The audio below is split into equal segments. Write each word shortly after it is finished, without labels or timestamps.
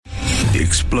The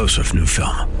explosive new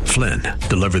film, Flynn,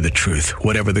 deliver the truth,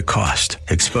 whatever the cost,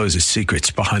 exposes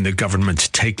secrets behind the government's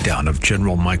takedown of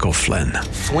General Michael Flynn.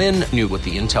 Flynn knew what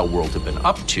the intel world had been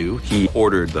up to. He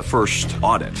ordered the first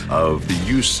audit of the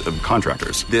use of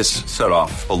contractors. This set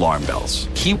off alarm bells.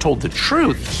 He told the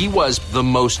truth. He was the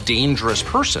most dangerous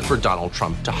person for Donald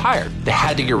Trump to hire. They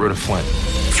had to get rid of Flynn.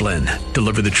 Flynn,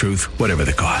 deliver the truth, whatever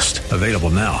the cost. Available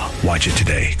now. Watch it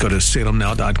today. Go to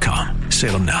salemnow.com.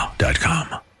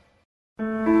 salemnow.com.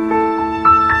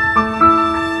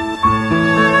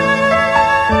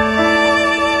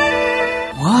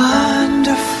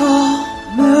 Wonderful,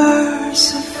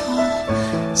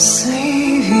 merciful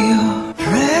Savior,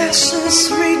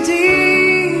 precious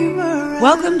Redeemer.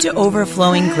 Welcome to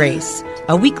Overflowing Grace,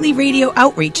 a weekly radio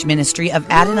outreach ministry of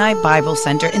Adonai Bible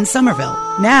Center in Somerville.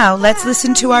 Now let's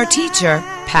listen to our teacher,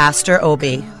 Pastor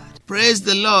Obi. Praise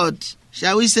the Lord.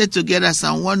 Shall we say together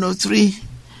Psalm 103,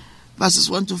 verses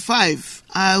 1 to 5?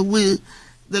 The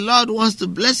Lord wants to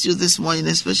bless you this morning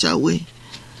in a special way.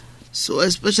 So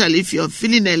especially if you're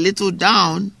feeling a little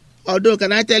down, although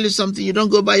can I tell you something, you don't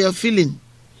go by your feeling.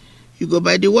 You go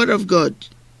by the word of God.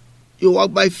 You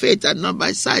walk by faith and not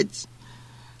by sight.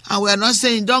 And we're not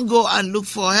saying don't go and look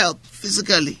for help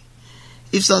physically.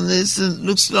 If something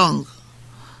looks wrong,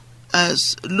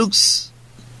 looks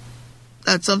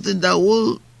at something that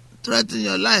will threaten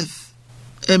your life.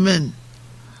 Amen.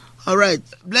 All right.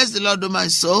 Bless the Lord, O my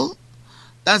soul.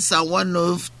 That's Psalm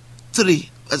 103.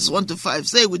 Verses 1 to 5.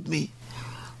 Say it with me.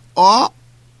 Or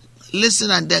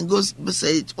listen and then go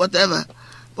say it, whatever.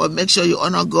 But make sure you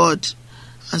honor God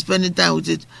and spending time with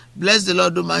it. Bless the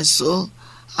Lord, O my soul,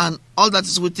 and all that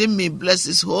is within me, bless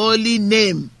his holy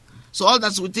name. So all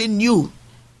that's within you,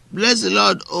 bless the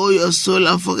Lord, O your soul,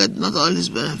 and forget not all his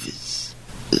benefits.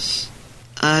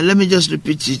 Let me just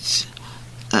repeat it.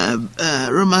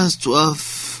 Romans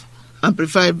 12,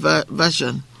 Amplified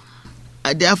Version.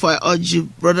 Therefore, I urge you,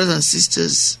 brothers and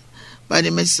sisters, by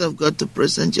the mercy of God, to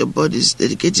present your bodies,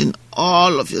 dedicating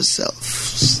all of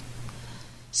yourselves,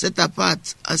 set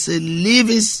apart as a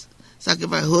living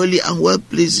sacrifice, holy and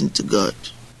well-pleasing to God,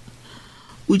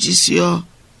 which is your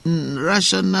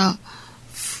rational,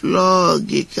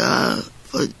 logical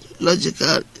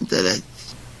intellect.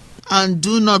 And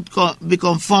do not be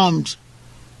conformed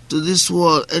to this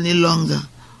world any longer,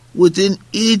 within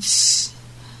its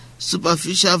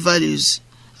superficial values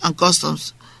and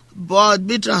customs, but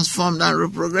be transformed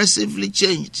and progressively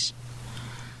changed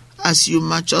as you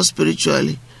mature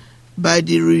spiritually by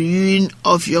the renewing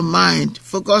of your mind,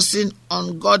 focusing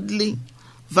on godly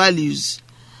values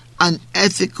and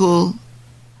ethical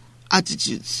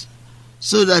attitudes,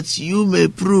 so that you may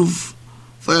prove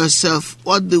for yourself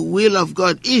what the will of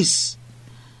God is,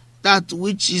 that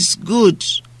which is good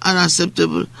and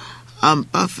acceptable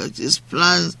and perfect, his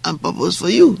plans and purpose for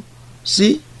you.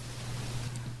 See?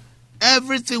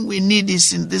 Everything we need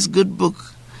is in this good book.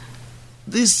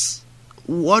 This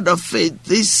word of faith,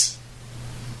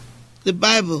 the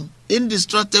Bible,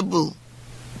 indestructible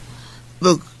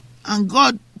book. And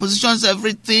God positions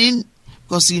everything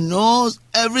because he knows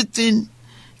everything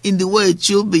in the way it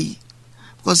should be,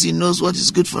 because he knows what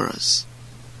is good for us.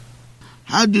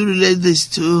 How do you relate this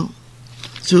to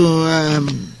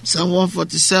Psalm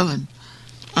 147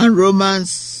 and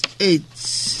Romans 8?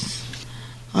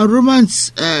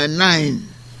 Romans 9.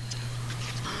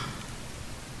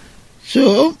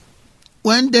 So,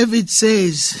 when David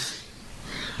says,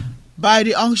 by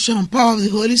the unction and power of the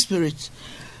Holy Spirit,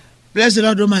 bless the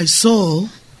Lord, O my soul,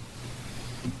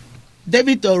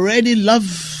 David already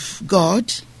loved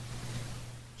God.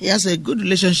 He has a good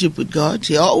relationship with God.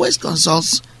 He always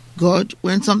consults God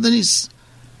when something is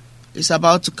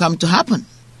about to come to happen.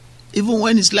 Even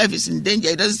when his life is in danger,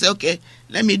 he doesn't say, okay,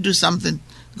 let me do something.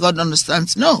 God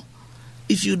understands. No.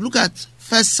 If you look at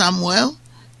 1 Samuel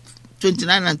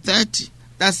 29 and 30,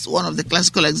 that's one of the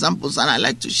classical examples, and I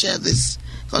like to share this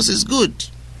because it's good.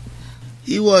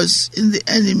 He was in the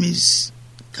enemy's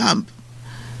camp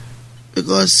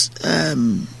because,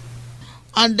 and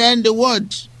then the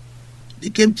word,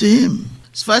 it came to him.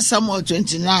 It's 1 Samuel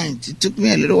 29. It took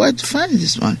me a little while to find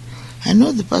this one. I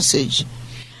know the passage.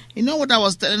 You know what I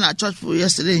was telling our church people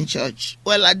yesterday in church?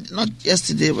 Well, not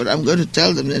yesterday, but I'm going to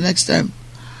tell them the next time.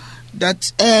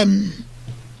 That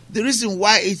the reason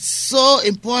why it's so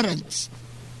important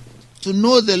to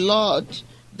know the Lord,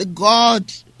 the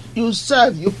God you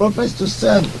serve, you profess to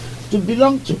serve, to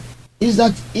belong to, is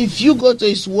that if you go to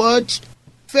his word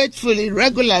faithfully,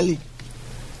 regularly,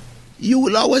 you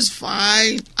will always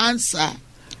find answer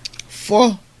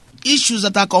for issues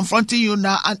that are confronting you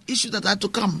now and issues that are to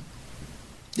come.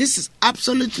 This is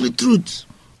absolutely truth.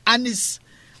 And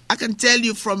I can tell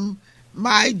you from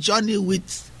my journey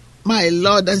with my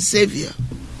Lord and Savior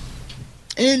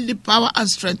in the power and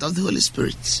strength of the Holy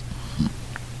Spirit.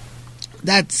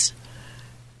 That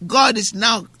God is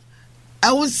now,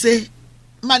 I won't say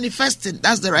manifesting,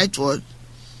 that's the right word.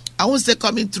 I won't say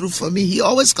coming through for me. He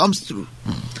always comes through.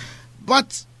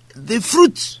 But the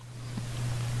fruit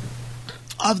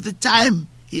of the time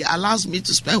he allows me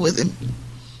to spend with him,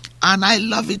 and I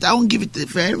love it, I won't give it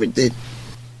for everything,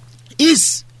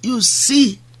 is you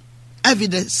see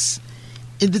evidence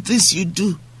in the things you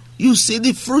do. You see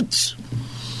the fruit.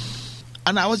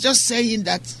 And I was just saying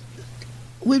that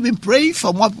we've been praying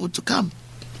for more people to come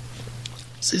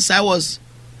since I was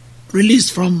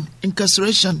released from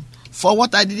incarceration for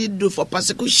what I didn't do, for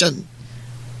persecution.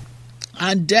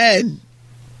 And then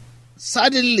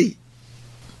suddenly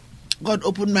God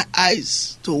opened my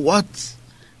eyes to what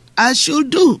I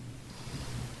should do.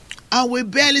 And we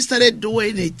barely started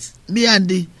doing it, me and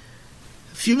the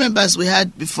few members we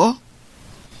had before.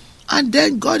 And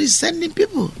then God is sending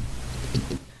people.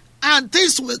 And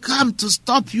things will come to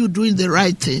stop you doing the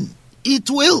right thing. It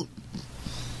will.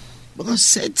 Because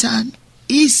Satan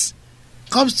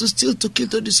comes to steal, to kill,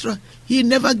 to destroy. He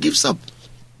never gives up.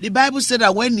 The Bible said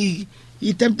that when he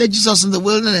tempted Jesus in the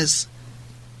wilderness,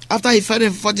 after he fed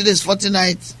him 40 days, 40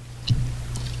 nights,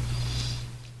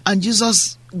 and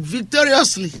Jesus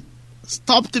victoriously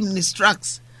stopped him in his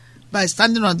tracks by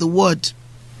standing on the word.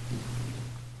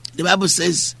 The Bible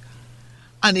says,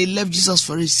 and he left Jesus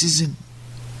for a season.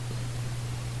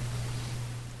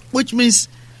 Which means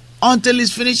until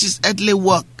he's finished his earthly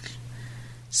work,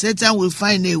 Satan will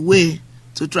find a way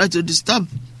to try to disturb.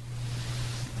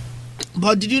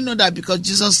 But did you know that because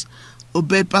Jesus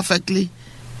obeyed perfectly,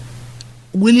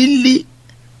 willingly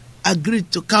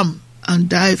agreed to come and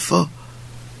die for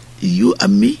you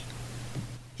and me?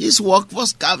 His work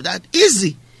was carved out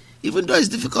easy. Even though it's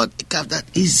difficult, he carved out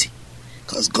easy.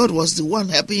 Because God was the one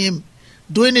helping him,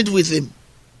 doing it with him,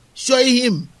 showing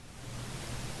him.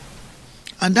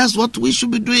 And that's what we should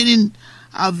be doing in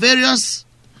our various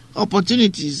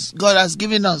opportunities God has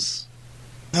given us.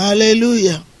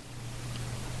 Hallelujah.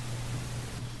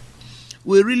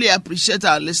 We really appreciate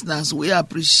our listeners. We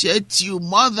appreciate you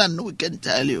more than we can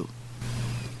tell you.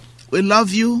 We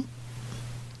love you.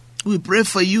 We pray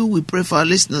for you. We pray for our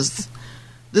listeners.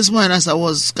 This morning as I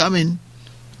was coming,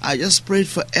 I just prayed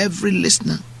for every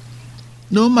listener.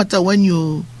 No matter when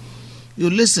you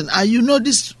listen. And you know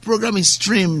this program is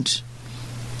streamed,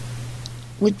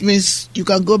 which means you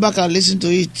can go back and listen to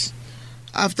it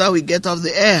after we get off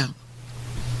the air.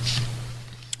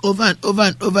 Over and over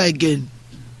and over again.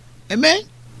 Amen?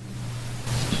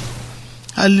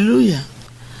 Hallelujah.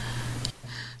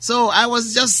 So I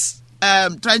was just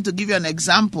trying to give you an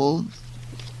example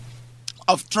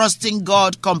of trusting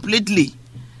God completely.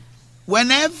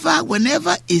 Whenever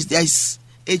there is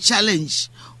a challenge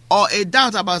or a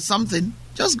doubt about something,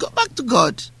 just go back to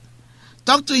God.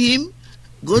 Talk to him.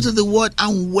 Go to the word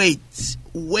and wait.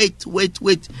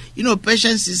 You know,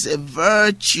 patience is a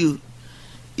virtue.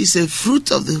 It's a fruit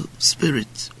of the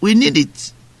Spirit. We need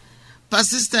it.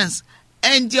 Persistence,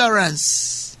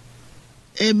 endurance.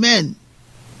 Amen.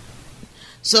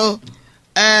 So,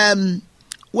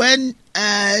 when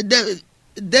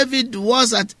David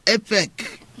was at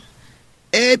Aphek,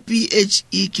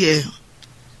 A-P-H-E-K,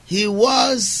 he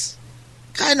was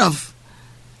kind of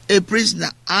a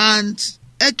prisoner, and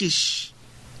Achish,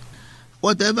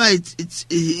 whatever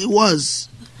it was,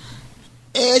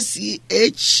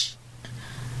 A-C-H-I-S-H,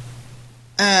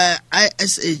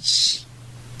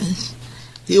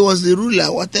 he was the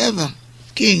ruler, whatever,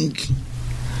 king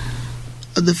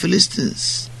of the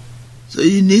Philistines. So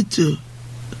you need to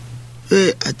pay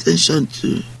attention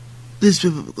to these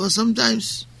people, because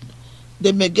sometimes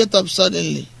they may get up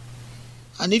suddenly.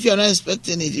 And if you're not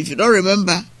expecting it, if you don't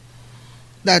remember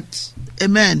that,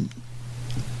 amen,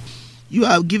 you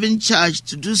are given charge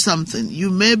to do something, you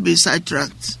may be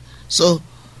sidetracked. So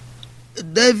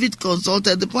David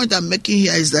consulted, the point I'm making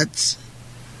here is that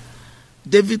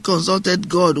David consulted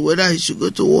God whether he should go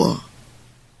to war.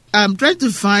 I'm trying to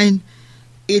find,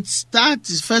 it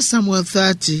starts 1 Samuel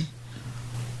 30,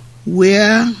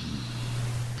 where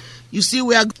you see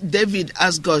where David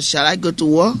asked God, shall I go to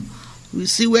war? We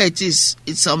see where it is.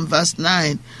 It's on verse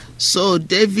 9. So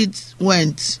David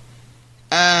went.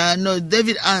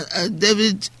 David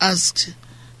asked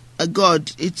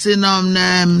God. It's in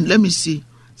let me see,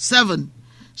 7.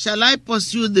 Shall I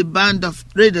pursue the band of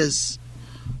raiders?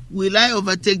 Will I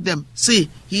overtake them? See,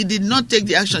 he did not take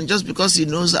the action just because he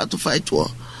knows how to fight war,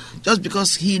 just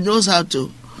because he knows how to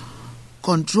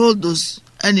control those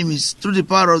enemies through the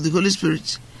power of the Holy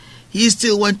Spirit. He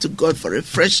still went to God for a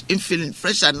fresh infilling,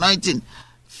 fresh anointing,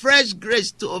 fresh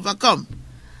grace to overcome.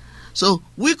 So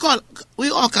we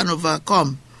all can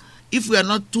overcome if we are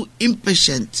not too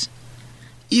impatient,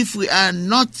 if we are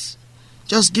not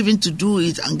just given to do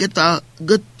it and get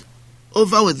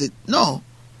over with it. No.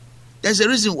 There's a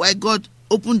reason why God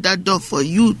opened that door for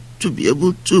you to be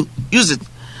able to use it.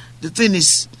 The thing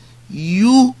is,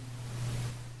 you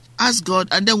ask God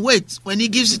and then wait. When He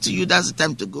gives it to you, that's the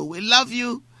time to go. We love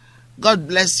you. God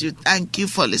bless you. Thank you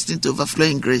for listening to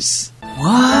Overflowing Grace.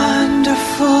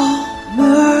 Wonderful,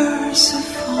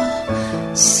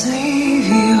 merciful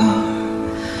Savior,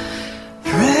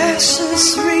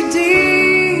 precious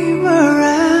Redeemer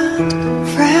and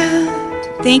friend.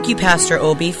 Thank you, Pastor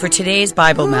Obi, for today's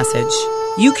Bible message.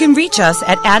 You can reach us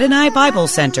at Adonai Bible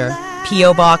Center,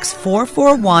 P.O. Box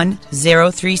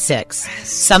 441036,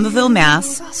 Somerville,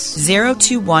 Mass.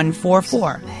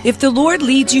 02144. If the Lord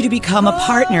leads you to become a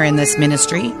partner in this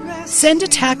ministry, send a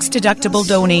tax-deductible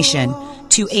donation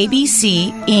to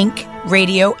ABC Inc.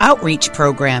 Radio Outreach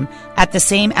Program at the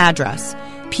same address,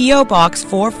 P.O. Box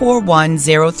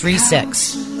 441036,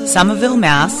 Somerville,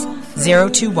 Mass.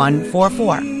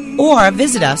 02144. Or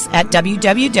visit us at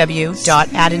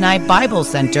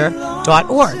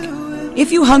www.AdonaiBibleCenter.org.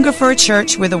 If you hunger for a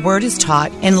church where the Word is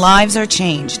taught and lives are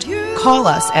changed, call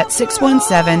us at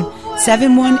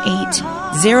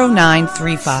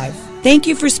 617-718-0935. Thank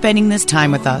you for spending this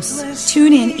time with us.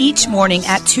 Tune in each morning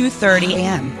at 2:30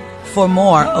 a.m. for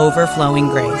more Overflowing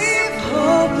Grace.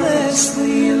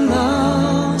 Hopelessly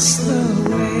lost the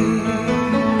way.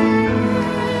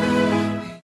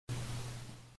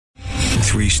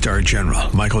 3-star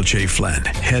General Michael J. Flynn,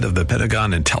 head of the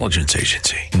Pentagon Intelligence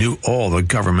Agency, knew all the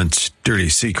government's dirty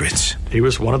secrets. He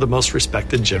was one of the most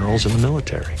respected generals in the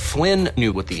military. Flynn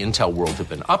knew what the intel world had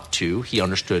been up to. He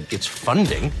understood its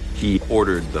funding. He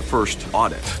ordered the first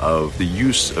audit of the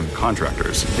use of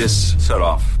contractors. This set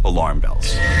off alarm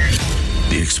bells.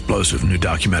 The explosive new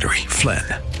documentary, Flynn,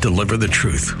 Deliver the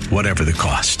Truth, Whatever the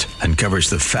Cost, uncovers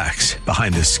the facts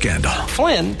behind this scandal.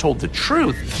 Flynn told the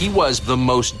truth. He was the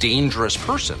most dangerous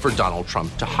person for Donald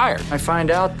Trump to hire. I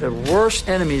find out the worst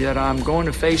enemy that I'm going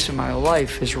to face in my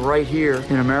life is right here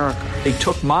in America. They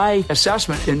took my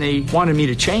assessment and they wanted me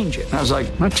to change it. And I was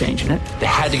like, I'm not changing it. They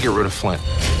had to get rid of Flynn.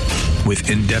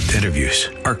 With in-depth interviews,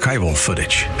 archival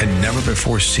footage, and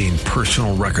never-before-seen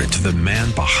personal records of the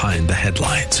man behind the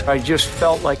headlines. I just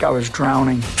felt like I was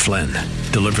drowning. Flynn,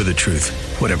 Deliver the Truth,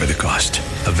 Whatever the Cost.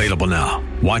 Available now.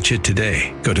 Watch it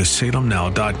today. Go to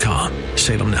salemnow.com.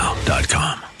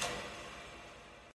 salemnow.com.